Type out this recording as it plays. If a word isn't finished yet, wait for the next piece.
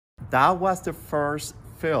That was the first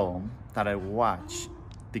film that I watched,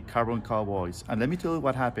 the Carbon Cowboys. And let me tell you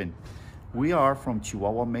what happened. We are from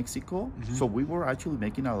Chihuahua, Mexico, so we were actually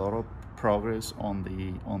making a lot of progress on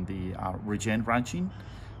the regen ranching,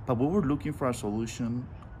 but we were looking for a solution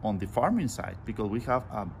on the farming side because we have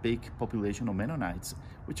a big population of Mennonites,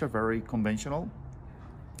 which are very conventional.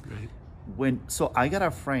 Right. So I got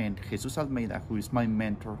a friend, Jesus Almeda, who is my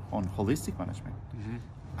mentor on holistic management.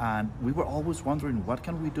 And we were always wondering, what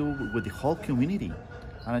can we do with the whole community?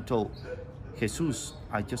 And I told Jesus,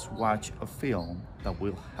 I just watched a film that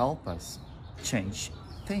will help us change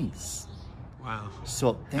things. Wow.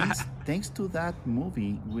 So thanks to that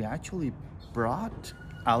movie, we actually brought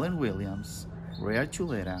Alan Williams, Ray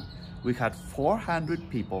Archuleta. We had 400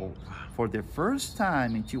 people. For the first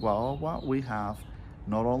time in Chihuahua, we have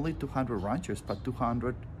not only 200 ranchers, but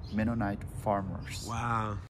 200 Mennonite farmers. Wow.